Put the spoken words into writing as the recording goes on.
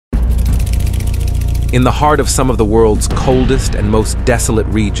In the heart of some of the world's coldest and most desolate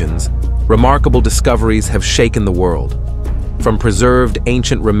regions, remarkable discoveries have shaken the world. From preserved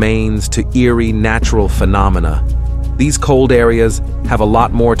ancient remains to eerie natural phenomena, these cold areas have a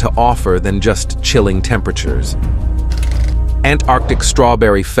lot more to offer than just chilling temperatures. Antarctic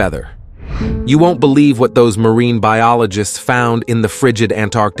strawberry feather. You won't believe what those marine biologists found in the frigid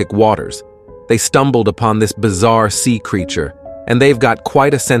Antarctic waters. They stumbled upon this bizarre sea creature, and they've got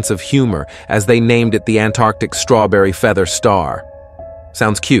quite a sense of humor as they named it the Antarctic strawberry feather star.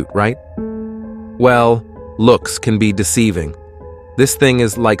 Sounds cute, right? Well, looks can be deceiving. This thing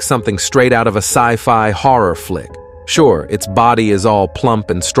is like something straight out of a sci-fi horror flick. Sure, its body is all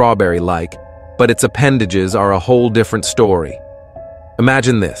plump and strawberry-like, but its appendages are a whole different story.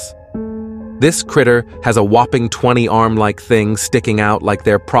 Imagine this. This critter has a whopping 20 arm-like things sticking out like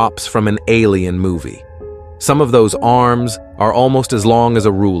they're props from an alien movie. Some of those arms are almost as long as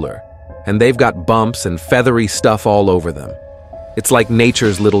a ruler, and they've got bumps and feathery stuff all over them. It's like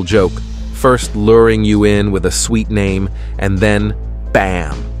nature's little joke, first luring you in with a sweet name, and then,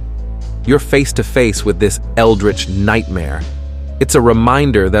 bam! You're face to face with this eldritch nightmare. It's a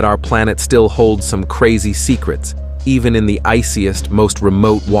reminder that our planet still holds some crazy secrets, even in the iciest, most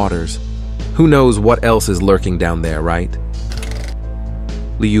remote waters. Who knows what else is lurking down there, right?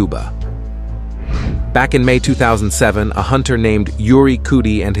 Lyuba. Back in May 2007, a hunter named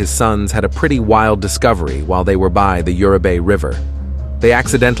Roopkund and his sons had a pretty wild discovery while they were by the Zhur River. They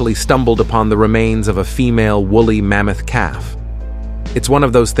accidentally stumbled upon the remains of a female woolly mammoth calf. It's one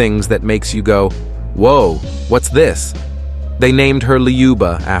of those things that makes you go, "Whoa, what's this?" They named her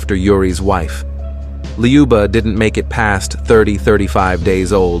Lyuba after Yuri's wife. Lyuba didn't make it past 35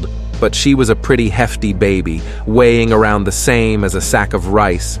 days old, but she was a pretty hefty baby, weighing around the same as a sack of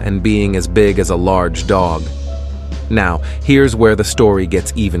rice and being as big as a large dog. Now, here's where the story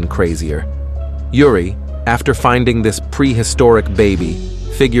gets even crazier. Yuri, after finding this prehistoric baby,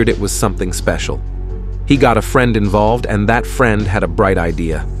 figured it was something special. He got a friend involved, and that friend had a bright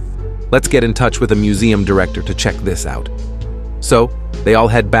idea. Let's get in touch with a museum director to check this out. So, they all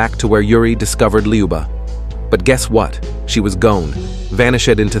head back to where Yuri discovered Lyuba. But guess what? She was gone, vanished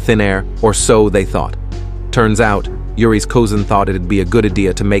into thin air, or so they thought. Turns out, Yuri's cousin thought it'd be a good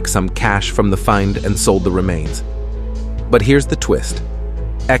idea to make some cash from the find and sold the remains. But here's the twist.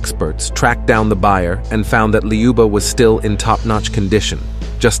 Experts tracked down the buyer and found that Lyuba was still in top-notch condition,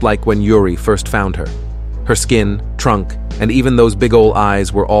 just like when Yuri first found her. Her skin, trunk, and even those big ol'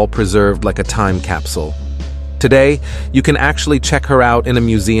 eyes were all preserved like a time capsule. Today, you can actually check her out in a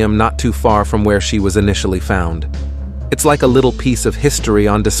museum not too far from where she was initially found. It's like a little piece of history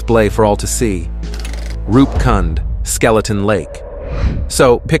on display for all to see. Roopkund, Skeleton Lake.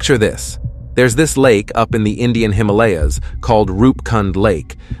 So, picture this. There's this lake up in the Indian Himalayas called Roopkund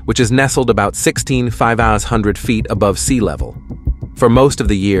Lake, which is nestled about 16,500 feet above sea level. For most of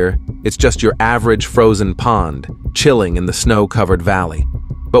the year, it's just your average frozen pond, chilling in the snow-covered valley.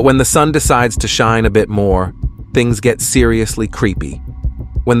 But when the sun decides to shine a bit more, things get seriously creepy.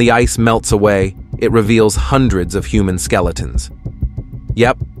 When the ice melts away, it reveals hundreds of human skeletons.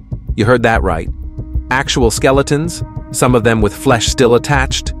 Yep, you heard that right. Actual skeletons, some of them with flesh still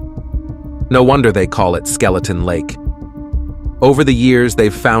attached. No wonder they call it Skeleton Lake. Over the years,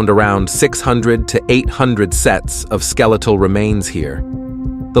 they've found around 600 to 800 sets of skeletal remains here.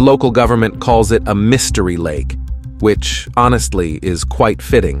 The local government calls it a mystery lake, which, honestly, is quite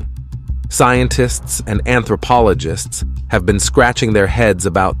fitting. Scientists and anthropologists have been scratching their heads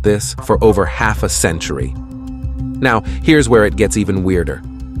about this for over half a century. Now, here's where it gets even weirder.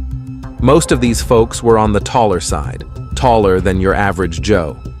 Most of these folks were on the taller side, taller than your average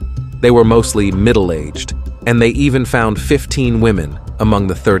Joe. They were mostly middle-aged, and they even found 15 women among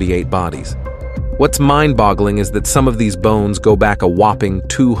the 38 bodies. What's mind-boggling is that some of these bones go back a whopping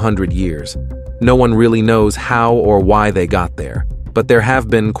 200 years. No one really knows how or why they got there, but there have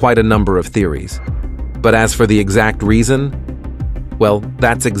been quite a number of theories. But as for the exact reason, well,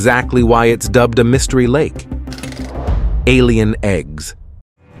 that's exactly why it's dubbed a mystery lake. Alien eggs.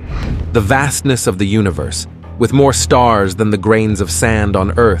 The vastness of the universe, with more stars than the grains of sand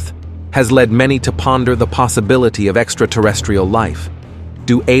on Earth, has led many to ponder the possibility of extraterrestrial life.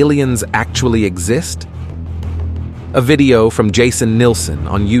 Do aliens actually exist? A video from Jason Nilsson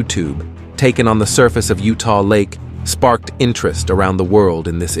on YouTube, taken on the surface of Utah Lake, sparked interest around the world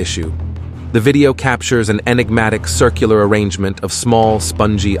in this issue. The video captures an enigmatic circular arrangement of small,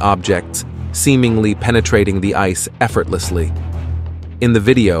 spongy objects, seemingly penetrating the ice effortlessly. In the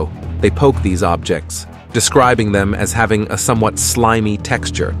video, they poke these objects, describing them as having a somewhat slimy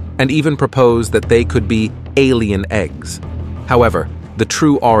texture, and even propose that they could be alien eggs. However, the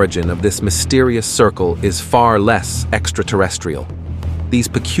true origin of this mysterious circle is far less extraterrestrial. These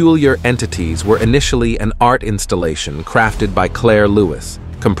peculiar entities were initially an art installation crafted by Claire Lewis,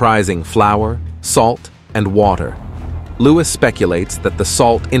 comprising flour, salt, and water. Lewis speculates that the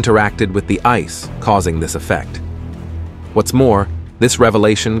salt interacted with the ice, causing this effect. What's more, this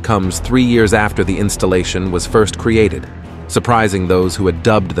revelation comes 3 years after the installation was first created, surprising those who had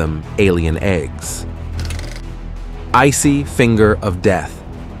dubbed them alien eggs. Icy Finger of Death.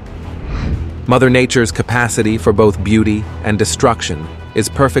 Mother Nature's capacity for both beauty and destruction is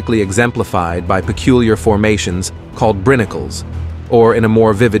perfectly exemplified by peculiar formations called brinicles, or in a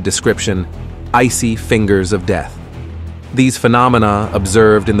more vivid description, icy fingers of death. These phenomena,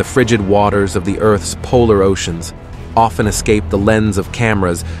 observed in the frigid waters of the Earth's polar oceans, often escape the lens of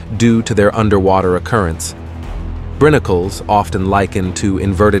cameras due to their underwater occurrence. Brinicles, often likened to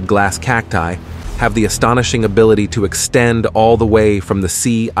inverted glass cacti, have the astonishing ability to extend all the way from the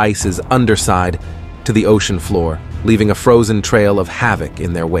sea ice's underside to the ocean floor, leaving a frozen trail of havoc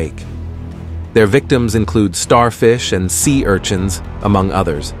in their wake. Their victims include starfish and sea urchins, among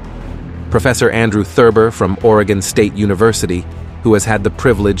others. Professor Andrew Thurber from Oregon State University, who has had the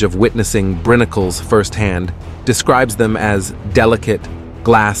privilege of witnessing brinicles firsthand, describes them as delicate,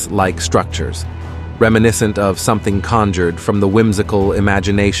 glass-like structures, reminiscent of something conjured from the whimsical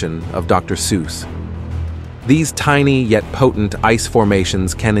imagination of Dr. Seuss. These tiny yet potent ice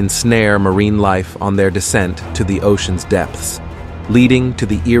formations can ensnare marine life on their descent to the ocean's depths, leading to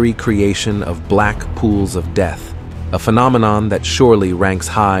the eerie creation of black pools of death, a phenomenon that surely ranks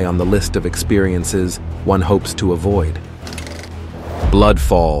high on the list of experiences one hopes to avoid. Blood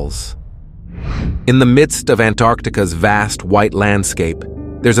falls. In the midst of Antarctica's vast white landscape,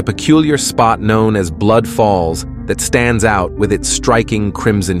 there's a peculiar spot known as Blood Falls that stands out with its striking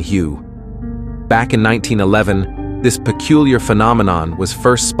crimson hue. Back in 1911, this peculiar phenomenon was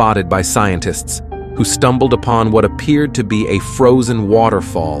first spotted by scientists who stumbled upon what appeared to be a frozen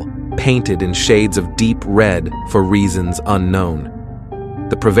waterfall painted in shades of deep red for reasons unknown.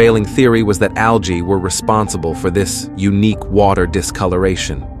 The prevailing theory was that algae were responsible for this unique water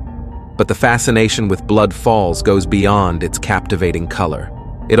discoloration. But the fascination with Blood Falls goes beyond its captivating color.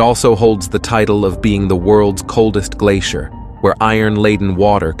 It also holds the title of being the world's coldest glacier, where iron-laden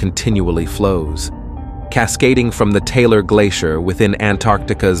water continually flows. Cascading from the Taylor Glacier within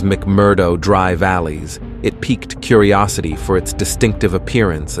Antarctica's McMurdo dry valleys, it piqued curiosity for its distinctive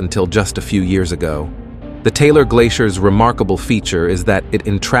appearance until just a few years ago. The Taylor Glacier's remarkable feature is that it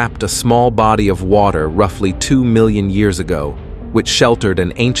entrapped a small body of water roughly 2 million years ago, which sheltered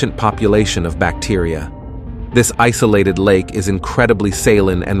an ancient population of bacteria. This isolated lake is incredibly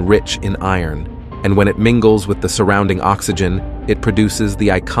saline and rich in iron, and when it mingles with the surrounding oxygen, it produces the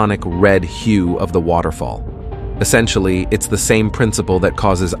iconic red hue of the waterfall. Essentially, it's the same principle that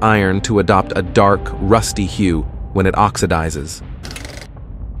causes iron to adopt a dark, rusty hue when it oxidizes.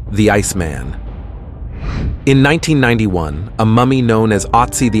 The Iceman. In 1991, a mummy known as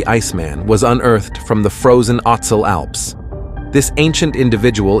Otzi the Iceman was unearthed from the frozen Ötztal Alps. This ancient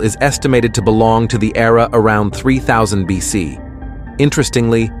individual is estimated to belong to the era around 3000 BC.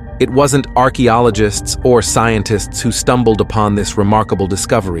 Interestingly, it wasn't archaeologists or scientists who stumbled upon this remarkable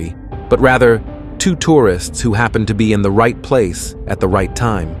discovery, but rather 2 tourists who happened to be in the right place at the right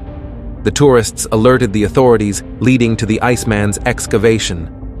time. The tourists alerted the authorities, leading to the Iceman's excavation.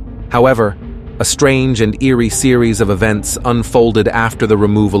 However, a strange and eerie series of events unfolded after the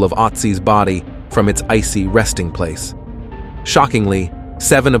removal of Otzi's body from its icy resting place. Shockingly,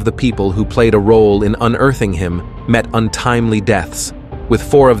 7 of the people who played a role in unearthing him met untimely deaths, with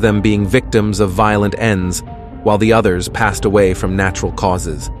 4 of them being victims of violent ends, while the others passed away from natural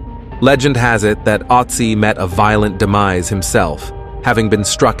causes. Legend has it that Otzi met a violent demise himself, having been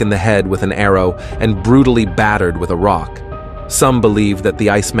struck in the head with an arrow and brutally battered with a rock. Some believe that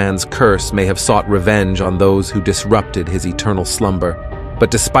the Iceman's curse may have sought revenge on those who disrupted his eternal slumber, but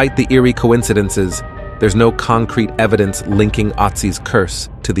despite the eerie coincidences, there's no concrete evidence linking Otzi's curse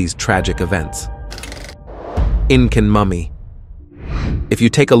to these tragic events. Incan Mummy. If you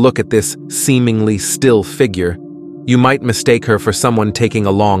take a look at this seemingly still figure, you might mistake her for someone taking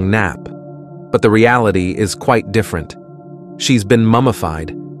a long nap. But the reality is quite different. She's been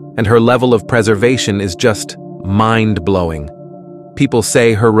mummified, and her level of preservation is just mind-blowing. People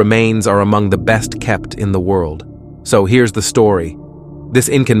say her remains are among the best kept in the world. So here's the story. This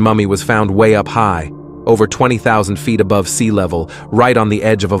Incan mummy was found way up high, over 20,000 feet above sea level, right on the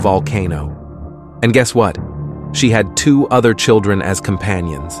edge of a volcano. And guess what? She had 2 other children as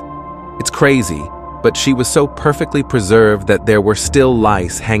companions. It's crazy, but she was so perfectly preserved that there were still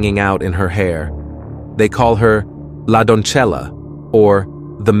lice hanging out in her hair. They call her La Doncella, or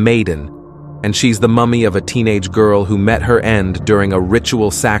the Maiden, and she's the mummy of a teenage girl who met her end during a ritual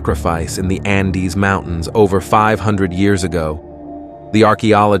sacrifice in the Andes Mountains over 500 years ago. The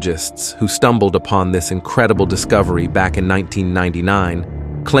archaeologists who stumbled upon this incredible discovery back in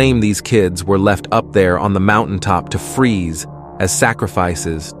 1999 claim these kids were left up there on the mountaintop to freeze as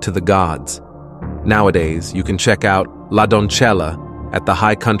sacrifices to the gods. Nowadays, you can check out La Doncella at the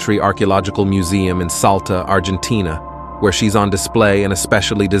High Country Archaeological Museum in Salta, Argentina, where she's on display in a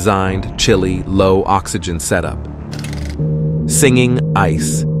specially designed, chilly, low-oxygen setup. Singing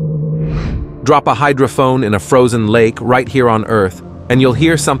ice. Drop a hydrophone in a frozen lake right here on Earth, and you'll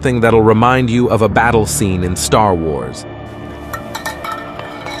hear something that'll remind you of a battle scene in Star Wars.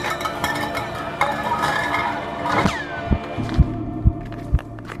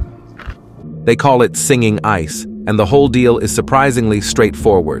 They call it singing ice, and the whole deal is surprisingly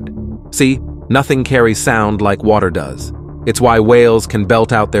straightforward. See, nothing carries sound like water does. It's why whales can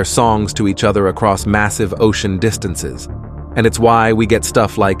belt out their songs to each other across massive ocean distances. And it's why we get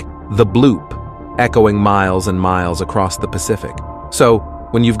stuff like the bloop, echoing miles and miles across the Pacific. So,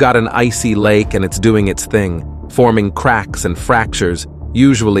 when you've got an icy lake and it's doing its thing, forming cracks and fractures,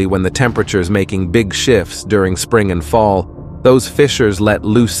 usually when the temperature's making big shifts during spring and fall, those fissures let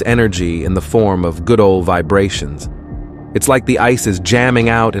loose energy in the form of good old vibrations. It's like the ice is jamming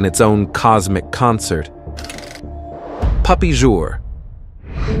out in its own cosmic concert. Puppy Zhur.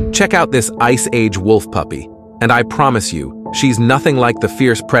 Check out this Ice Age wolf puppy, and I promise you, she's nothing like the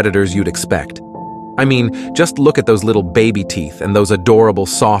fierce predators you'd expect. I mean, just look at those little baby teeth and those adorable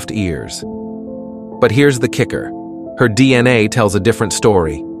soft ears. But here's the kicker. Her DNA tells a different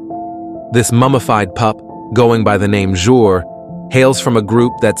story. This mummified pup, going by the name Zhur, hails from a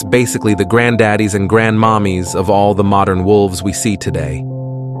group that's basically the granddaddies and grandmommies of all the modern wolves we see today.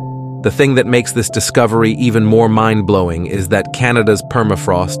 The thing that makes this discovery even more mind-blowing is that Canada's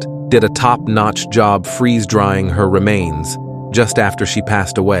permafrost did a top-notch job freeze-drying her remains just after she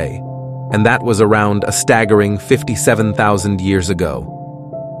passed away, and that was around a staggering 57,000 years ago.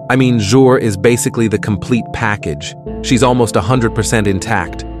 I mean, Zhur is basically the complete package. She's almost 100%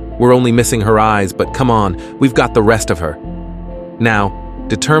 intact. We're only missing her eyes, but come on, we've got the rest of her. Now,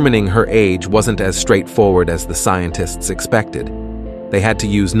 determining her age wasn't as straightforward as the scientists expected. They had to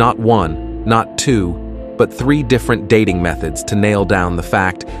use not one, not two, but 3 different dating methods to nail down the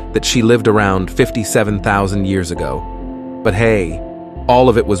fact that she lived around 57,000 years ago. But hey, all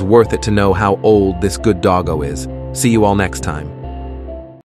of it was worth it to know how old this good doggo is. See you all next time.